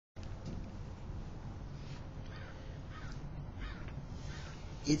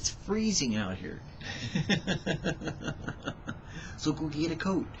It's freezing out here. So go get a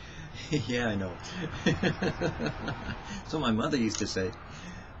coat. Yeah, I know. So my mother used to say.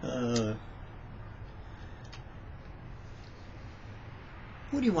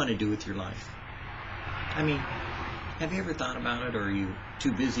 What do you want to do with your life? I mean, have you ever thought about it, or are you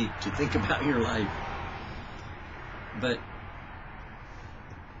too busy to think about your life? But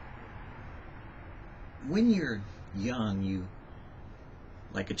when you're young, you,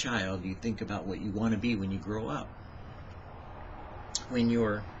 like a child, you think about what you want to be when you grow up. When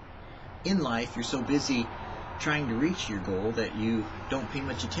you're in life, you're so busy trying to reach your goal that you don't pay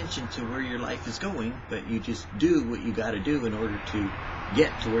much attention to where your life is going, but you just do what you got to do in order to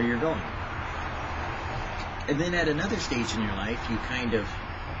get to where you're going. And then at another stage in your life, you kind of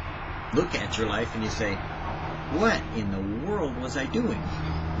look at your life and you say, what in the world was I doing?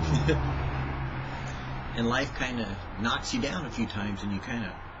 And life kind of knocks you down a few times, and you kind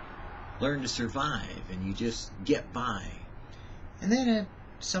of learn to survive, and you just get by. And then at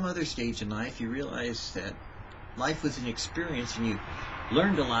some other stage in life, you realize that life was an experience, and you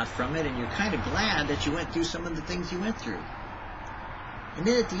learned a lot from it, and you're kind of glad that you went through some of the things you went through. And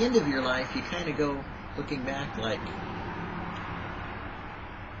then at the end of your life, you kind of go looking back like,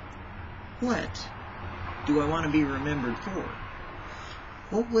 what do I want to be remembered for?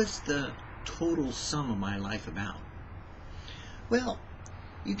 What was the total sum of my life about? Well,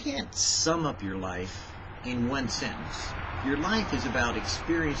 you can't sum up your life in one sentence. Your life is about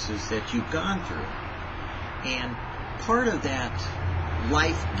experiences that you've gone through. And part of that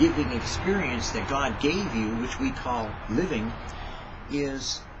life-giving experience that God gave you, which we call living,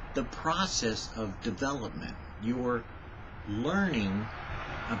 is the process of development. You're learning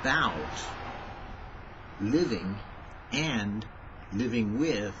about living and living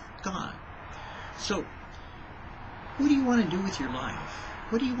with God. So, what do you want to do with your life?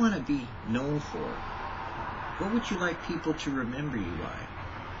 What do you want to be known for? What would you like people to remember you by?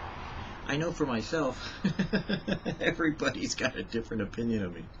 I know for myself, everybody's got a different opinion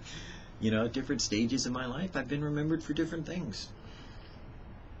of me. You know, at different stages of my life, I've been remembered for different things.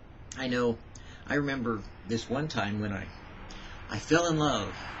 I remember this one time when I fell in love.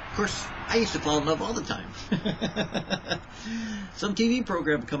 Of course, I used to fall in love all the time. Some TV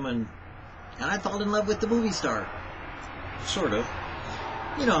program come in, and I fall in love with the movie star. Sort of.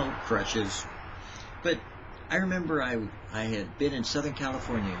 You know, crushes. But I remember I had been in Southern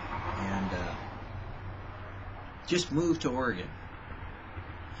California and just moved to Oregon.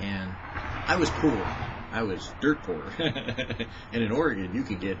 And I was poor. I was dirt poor. And in Oregon, you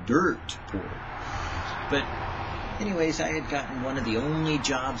could get dirt poor. But anyways, I had gotten one of the only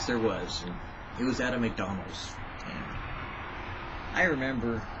jobs there was, and it was at a McDonald's. And I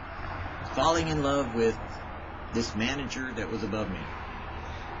remember falling in love with this manager that was above me.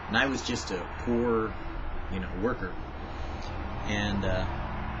 And I was just a poor, worker. And,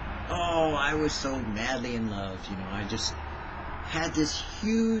 I was so madly in love. I just had this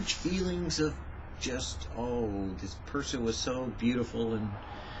huge feelings of just, this person was so beautiful and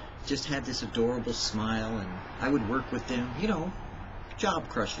just had this adorable smile, and I would work with them, job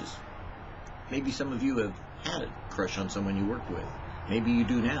crushes. Maybe some of you have had a crush on someone you worked with. Maybe you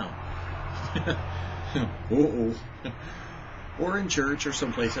do now. Or in church or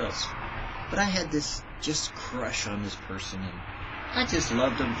someplace else. But I had this just crush on this person, and I just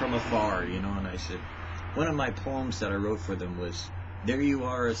loved them from afar, and I said, one of my poems that I wrote for them was, there you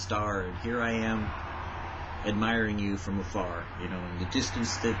are, a star, and here I am admiring you from afar, and the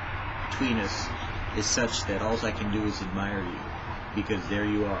distance that between us is such that all I can do is admire you, because there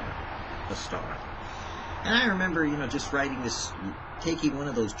you are, a star. And I remember, just writing this, taking one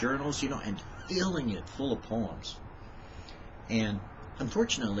of those journals, and filling it full of poems. And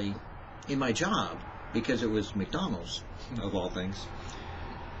unfortunately, in my job, because it was McDonald's, of all things,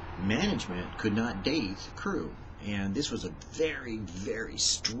 management could not date crew. And this was a very, very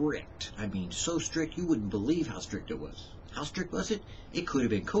strict, so strict you wouldn't believe how strict it was. How strict was it? It could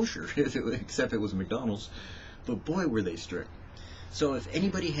have been kosher, except it was McDonald's. But boy, were they strict. So if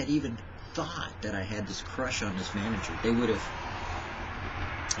anybody had even thought that I had this crush on this manager, they would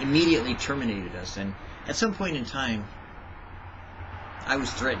have immediately terminated us. And at some point in time, I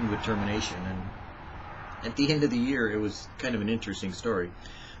was threatened with termination. And at the end of the year, it was kind of an interesting story.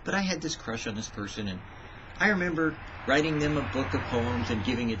 But I had this crush on this person, and I remember writing them a book of poems and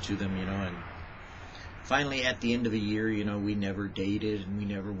giving it to them, and finally at the end of the year, we never dated and we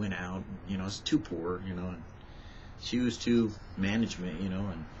never went out. I was too poor, and she was too management,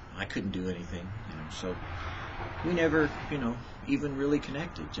 and I couldn't do anything, so we never, even really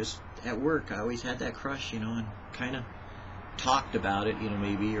connected. Just at work, I always had that crush, and kind of talked about it,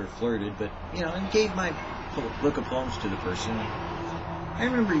 maybe, or flirted, but, and gave my book of poems to the person. I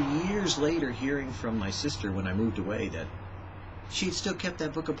remember years later hearing from my sister when I moved away that she had still kept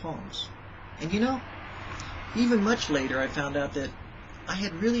that book of poems. And even much later I found out that I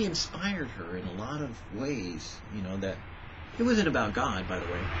had really inspired her in a lot of ways, that it wasn't about God, by the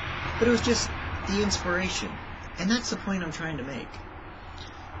way, but it was just the inspiration. And that's the point I'm trying to make.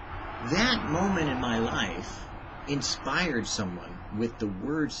 That moment in my life inspired someone with the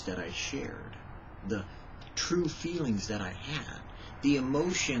words that I shared, the true feelings that I had, the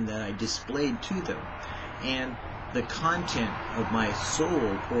emotion that I displayed to them, and the content of my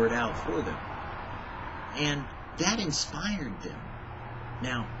soul poured out for them. And that inspired them.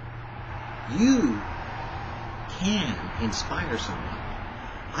 Now, you can inspire someone.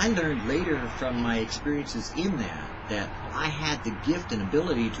 I learned later from my experiences in that I had the gift and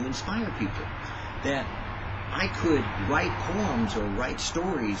ability to inspire people, that I could write poems or write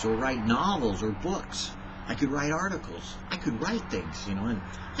stories or write novels or books. I could write articles. I could write things, and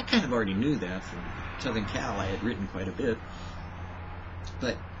I kind of already knew that from Southern Cal. I had written quite a bit.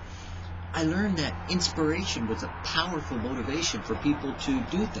 But I learned that inspiration was a powerful motivation for people to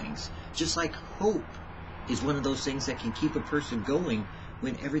do things. Just like hope is one of those things that can keep a person going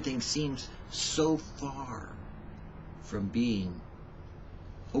when everything seems so far from being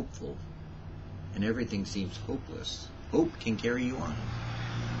hopeful and everything seems hopeless. Hope can carry you on.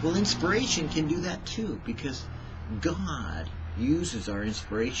 Well, inspiration can do that too, because God uses our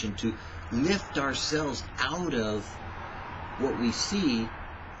inspiration to lift ourselves out of what we see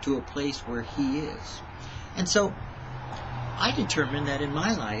to a place where He is. And so I determined that in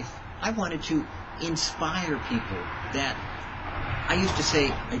my life I wanted to inspire people. That I used to say,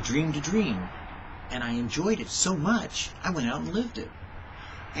 I dreamed a dream, and I enjoyed it so much I went out and lived it.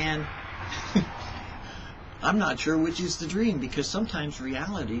 And I'm not sure which is the dream, because sometimes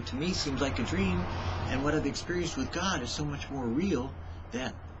reality to me seems like a dream, and what I've experienced with God is so much more real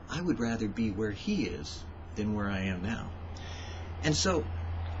that I would rather be where He is than where I am now. And so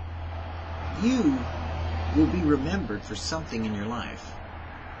you will be remembered for something in your life.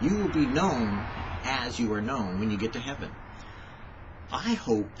 You will be known as you are known when you get to heaven. I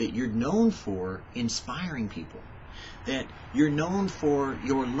hope that you're known for inspiring people, that you're known for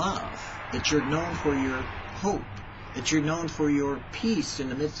your love, that you're known for your hope, that you're known for your peace in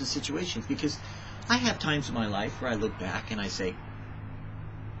the midst of situations. Because I have times in my life where I look back and I say,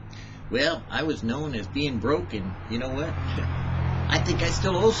 well, I was known as being broke, and you know what? I think I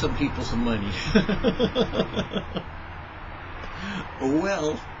still owe some people some money.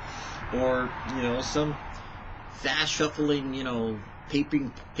 Well, or, some fast shuffling,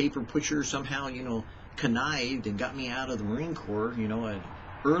 paper pusher somehow, connived and got me out of the Marine Corps, at an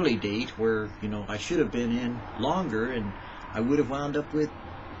early date where, I should have been in longer, and I would have wound up with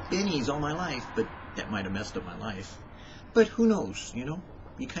bennies all my life, but that might have messed up my life. But who knows,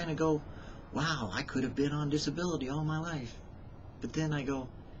 you kind of go, wow, I could have been on disability all my life. But then I go,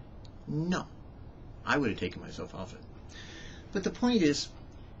 no, I would have taken myself off it. But the point is,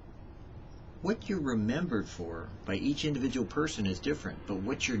 what you're remembered for by each individual person is different. But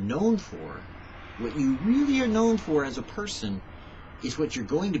what you're known for, what you really are known for as a person, is what you're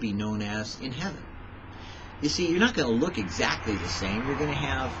going to be known as in heaven. You see, you're not going to look exactly the same. You're going to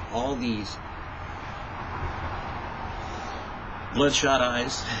have all these bloodshot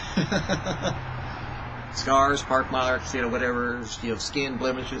eyes, scars, park marks, whatever, skin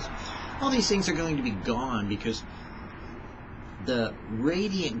blemishes. All these things are going to be gone, because the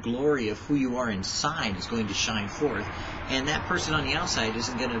radiant glory of who you are inside is going to shine forth, and that person on the outside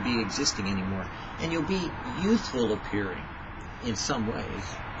isn't going to be existing anymore, and you'll be youthful appearing in some ways.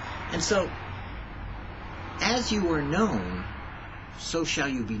 And so, as you are known, so shall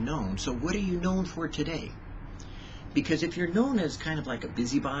you be known. So what are you known for today? Because if you're known as kind of like a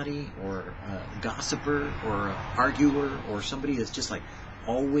busybody, or a gossiper, or an arguer, or somebody that's just like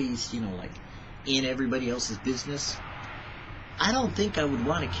always, like in everybody else's business, I don't think I would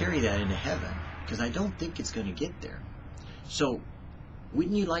want to carry that into heaven, because I don't think it's going to get there. So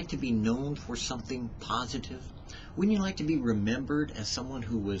wouldn't you like to be known for something positive? Wouldn't you like to be remembered as someone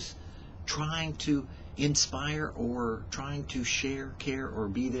who was trying to inspire, or trying to share, care, or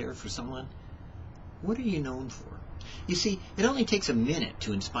be there for someone? What are you known for? You see, it only takes a minute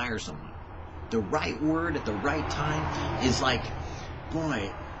to inspire someone. The right word at the right time is like,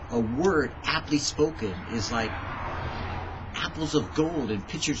 boy, a word aptly spoken is like apples of gold and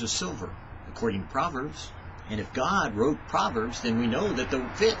pitchers of silver, according to Proverbs. And if God wrote Proverbs, then we know that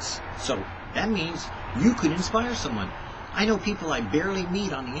it fits. So that means you could inspire someone. I know people I barely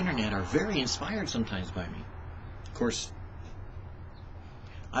meet on the internet are very inspired sometimes by me. Of course,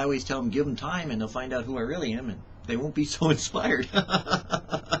 I always tell them, give them time and they'll find out who I really am, and they won't be so inspired.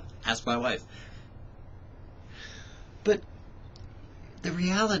 Ask my wife. But the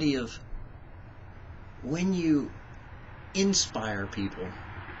reality of when you inspire people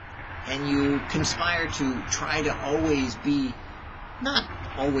and you conspire to try to always be, not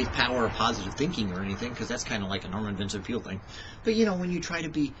always power or positive thinking or anything, because that's kind of like a Norman Vincent Peale thing, but you know, when you try to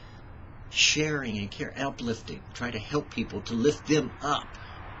be sharing and care, uplifting, try to help people, to lift them up,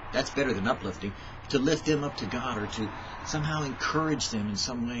 that's better than uplifting, to lift them up to God, or to somehow encourage them in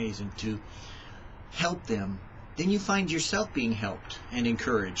some ways and to help them, then you find yourself being helped and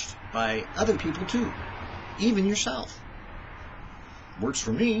encouraged by other people too, even yourself. Works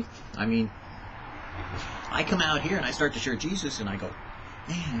for me. I mean, I come out here and I start to share Jesus and I go,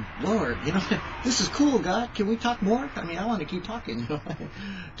 man, Lord, you know, this is cool, God. Can we talk more? I mean, I want to keep talking. You know?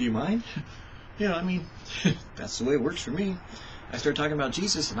 Do you mind? You know, I mean, that's the way it works for me. I start talking about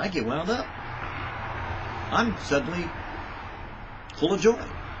Jesus and I get wound up. I'm suddenly full of joy.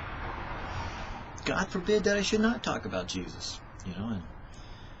 God forbid that I should not talk about Jesus, you know, and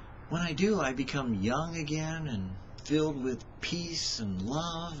when I do, I become young again and filled with peace and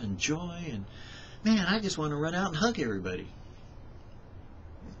love and joy, and man, I just want to run out and hug everybody.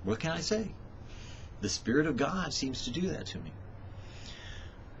 What can I say? The Spirit of God seems to do that to me.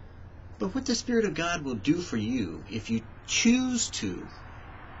 But what the Spirit of God will do for you if you choose to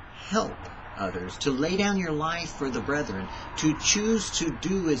help others, to lay down your life for the brethren, to choose to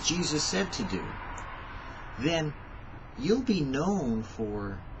do as Jesus said to do, then you'll be known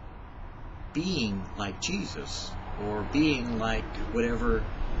for being like Jesus, or being like whatever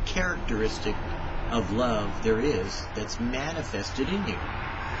characteristic of love there is that's manifested in you.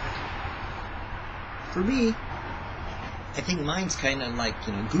 For me, I think mine's kind of like,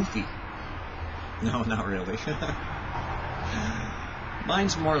 you know, goofy. No, not really.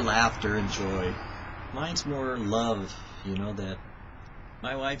 Mine's more laughter and joy. Mine's more love, you know, that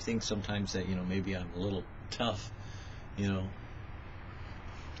my wife thinks sometimes that, you know, maybe I'm a little tough, you know.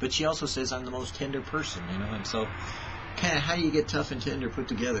 But she also says I'm the most tender person, you know, and so kind of how do you get tough and tender put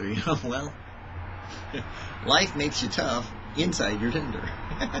together, you know? Well, life makes you tough, inside you're tender.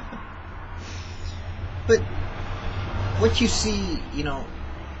 But what you see, you know,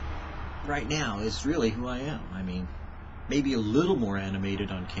 right now is really who I am. I mean, maybe a little more animated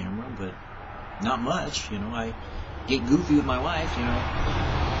on camera, but not much, you know. I get goofy with my wife, you know.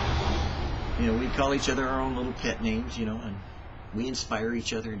 You know, we call each other our own little pet names, you know, and we inspire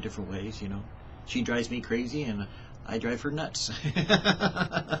each other in different ways, you know. She drives me crazy and I drive her nuts.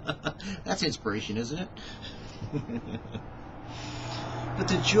 That's inspiration, isn't it? But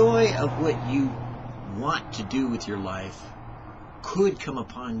the joy of what you want to do with your life could come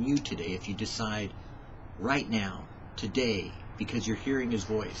upon you today if you decide right now, today, because you're hearing His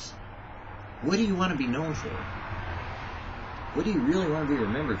voice. What do you want to be known for? What do you really want to be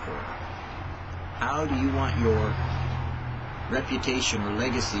remembered for? How do you want your reputation or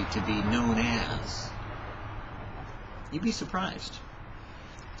legacy to be known as? You'd be surprised.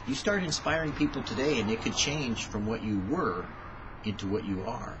 You start inspiring people today and it could change from what you were into what you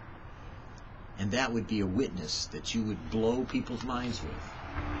are. And that would be a witness that you would blow people's minds with.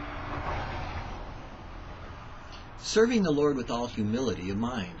 Serving the Lord with all humility of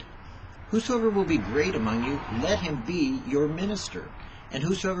mind. Whosoever will be great among you, let him be your minister. And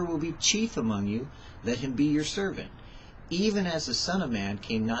whosoever will be chief among you, let him be your servant. Even as the Son of Man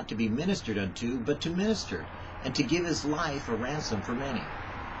came not to be ministered unto, but to minister, and to give his life a ransom for many.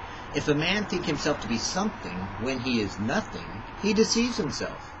 If a man think himself to be something when he is nothing, he deceives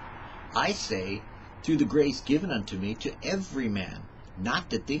himself. I say, through the grace given unto me, to every man, not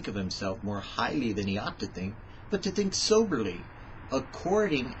to think of himself more highly than he ought to think, but to think soberly,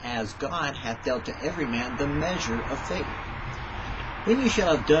 according as God hath dealt to every man the measure of faith. When you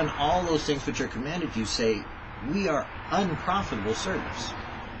shall have done all those things which are commanded you, say, we are unprofitable servants.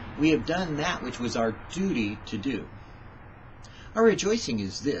 We have done that which was our duty to do. Our rejoicing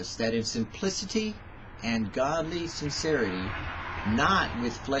is this, that in simplicity and godly sincerity, not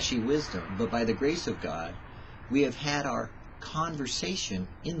with fleshy wisdom, but by the grace of God, we have had our conversation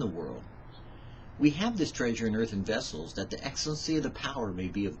in the world. We have this treasure in earthen vessels, that the excellency of the power may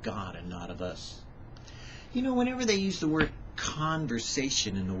be of God and not of us. You know, whenever they use the word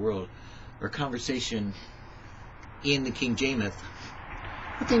conversation in the world, or conversation in the King James,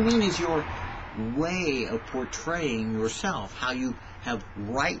 what they mean is your way of portraying yourself, how you have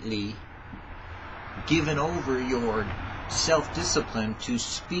rightly given over your self-discipline to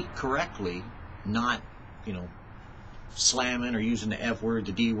speak correctly, not, you know, slamming or using the F word,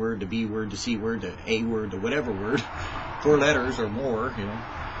 the D word, the B word, the C word, the A word, the whatever word, 4 letters or more, you know.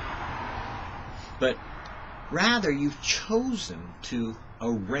 But rather, you've chosen to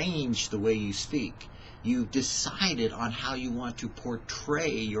arrange the way you speak. You've decided on how you want to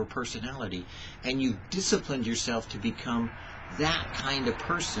portray your personality, and you've disciplined yourself to become that kind of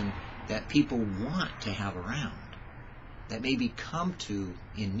person that people want to have around, that maybe come to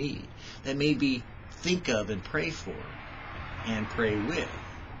in need, that maybe think of and pray for and pray with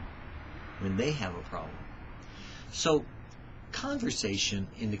when they have a problem. So conversation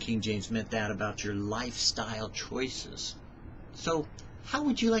in the King James meant that about your lifestyle choices. So how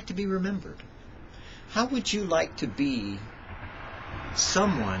would you like to be remembered? How would you like to be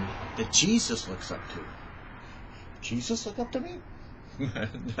someone that Jesus looks up to? Jesus look up to me?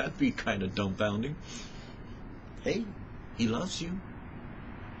 That'd be kind of dumbfounding. Hey, he loves you.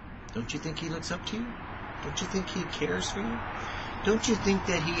 Don't you think he looks up to you? Don't you think he cares for you? Don't you think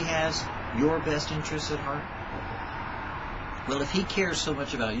that he has your best interests at heart? Well, if he cares so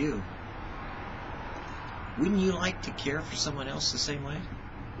much about you, wouldn't you like to care for someone else the same way?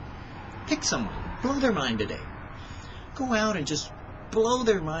 Pick someone. Blow their mind today. Go out and just blow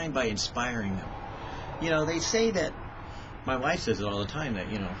their mind by inspiring them. You know, they say that, my wife says it all the time,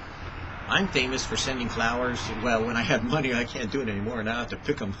 that, you know, I'm famous for sending flowers. Well, when I had money, I can't do it anymore. Now I have to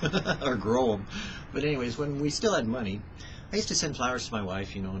pick them or grow them. But anyways, when we still had money, I used to send flowers to my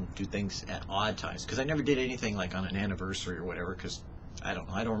wife, you know, and do things at odd times. Because I never did anything like on an anniversary or whatever, because I don't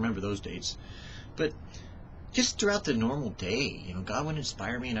know, I don't remember those dates. But just throughout the normal day, you know, God would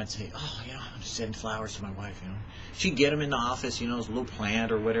inspire me, and I'd say, oh, you know, I'm just sending flowers to my wife, you know. She'd get them in the office, you know, as a little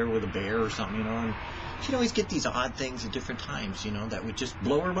plant or whatever with a bear or something, you know, and she'd always get these odd things at different times, you know, that would just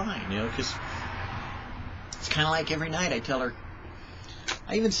blow her mind, you know, because it's kind of like every night I tell her,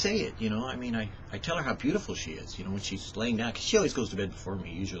 I even say it, you know, I mean, I tell her how beautiful she is, you know, when she's laying down, because she always goes to bed before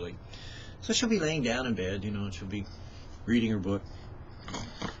me, usually. So she'll be laying down in bed, you know, and she'll be reading her book,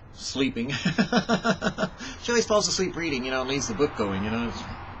 sleeping. She always falls asleep reading, you know, and leaves the book going, you know.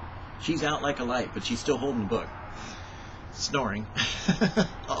 She's out like a light, but she's still holding the book, snoring.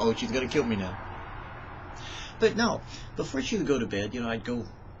 Uh-oh, she's going to kill me now. But no, before she would go to bed, you know, I'd go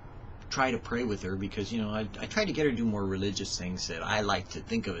try to pray with her, because, you know, I try to get her to do more religious things that I like to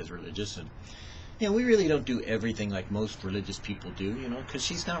think of as religious. And, you know, we really don't do everything like most religious people do, you know, because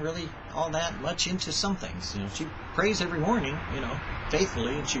she's not really all that much into some things. You know, she prays every morning, you know,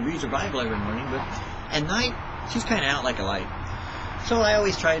 faithfully, and she reads her Bible every morning, but at night, she's kind of out like a light. So I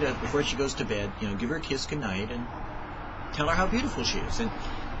always try to, before she goes to bed, you know, give her a kiss goodnight and tell her how beautiful she is. And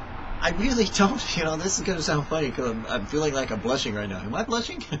I really don't, you know, this is going to sound funny because I'm feeling like I'm blushing right now. Am I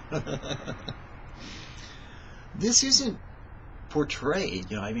blushing? This isn't portrayed,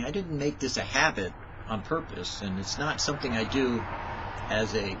 you know, I mean, I didn't make this a habit on purpose, and it's not something I do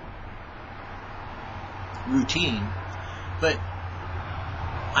as a routine, but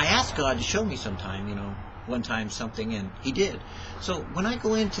I asked God to show me sometime, you know, one time something, and he did. So when I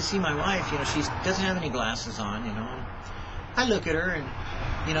go in to see my wife, you know, she doesn't have any glasses on, you know, and I look at her, and,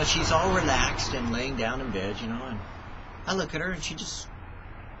 you know, she's all relaxed and laying down in bed, you know, and I look at her, and she just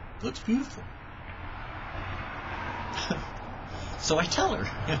looks beautiful. So I tell her,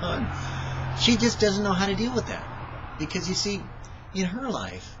 you know, and she just doesn't know how to deal with that. Because, you see, in her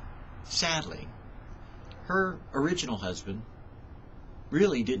life, sadly, her original husband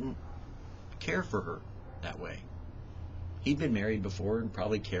really didn't care for her that way. He'd been married before and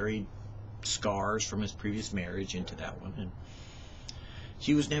probably carried scars from his previous marriage into that one. And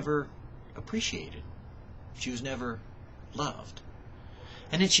she was never appreciated. She was never loved.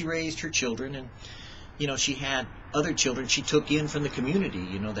 And then she raised her children, and, you know, she had other children she took in from the community,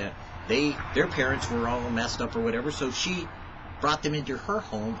 you know, that their parents were all messed up or whatever, so she brought them into her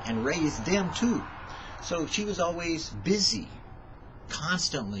home and raised them too. So she was always busy,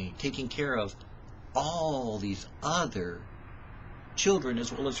 constantly taking care of all these other children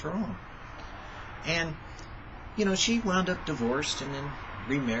as well as her own. And, you know, she wound up divorced and then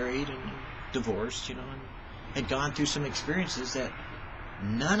remarried and divorced, you know, and had gone through some experiences that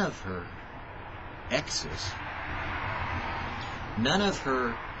none of her exes, none of her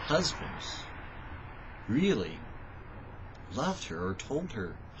husbands really loved her or told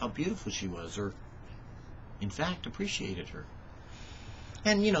her how beautiful she was, or in fact appreciated her.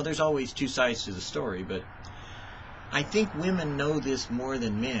 And, you know, there's always two sides to the story, but I think women know this more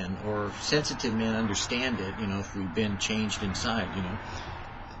than men, or sensitive men understand it, you know, if we've been changed inside, you know,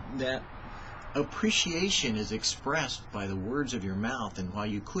 that appreciation is expressed by the words of your mouth, and while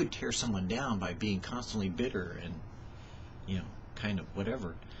you could tear someone down by being constantly bitter and, you know, kind of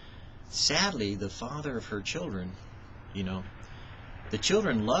whatever, sadly, the father of her children, you know, the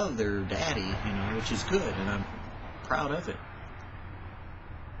children love their daddy, you know, which is good, and I'm proud of it.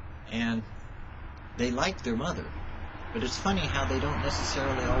 And they like their mother. But it's funny how they don't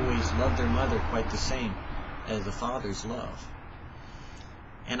necessarily always love their mother quite the same as the father's love.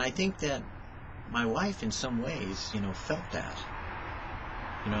 And I think that my wife, in some ways, felt that,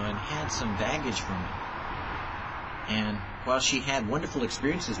 and had some baggage from it. And while she had wonderful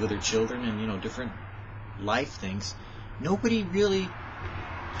experiences with her children and, different life things, nobody really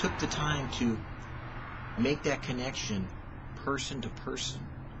took the time to make that connection person to person,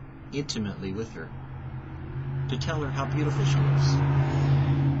 intimately with her, to tell her how beautiful she was.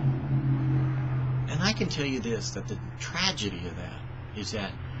 And I can tell you this, that the tragedy of that is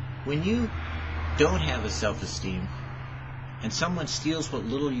that when you don't have a self-esteem and someone steals what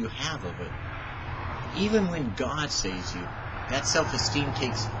little you have of it, even when God saves you, that self-esteem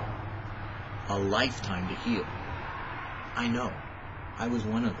takes a lifetime to heal. I know. I was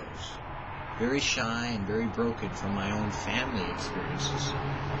one of those. Very shy and very broken from my own family experiences.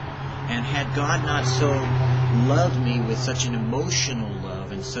 And had God not so loved me with such an emotional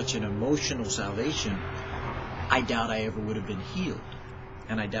love and such an emotional salvation, I doubt I ever would have been healed.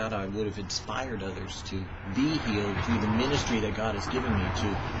 And I doubt I would have inspired others to be healed through the ministry that God has given me,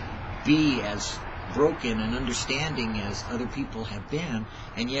 to be as broken and understanding as other people have been,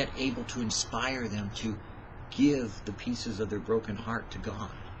 and yet able to inspire them to give the pieces of their broken heart to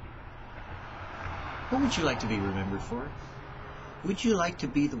God. What would you like to be remembered for? Would you like to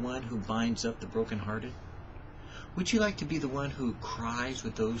be the one who binds up the brokenhearted? Would you like to be the one who cries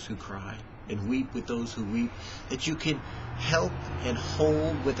with those who cry and weep with those who weep? That you can help and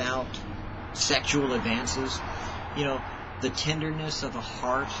hold without sexual advances? The tenderness of a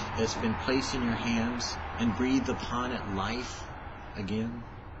heart that's been placed in your hands and breathed upon it life again?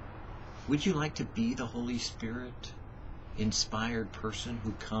 Would you like to be the Holy Spirit inspired person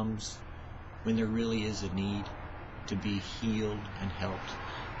who comes when there really is a need to be healed and helped,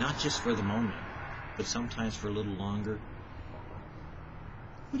 not just for the moment, but sometimes for a little longer?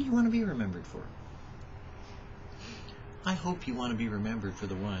 What do you want to be remembered for? I hope you want to be remembered for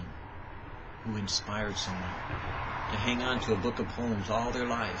the one who inspired someone to hang on to a book of poems all their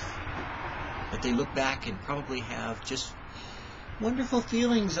life, that they look back and probably have just wonderful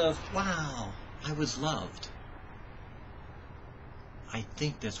feelings of, wow, I was loved. I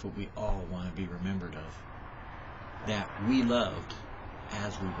think that's what we all want to be remembered of, that we loved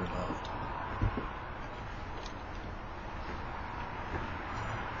as we were loved.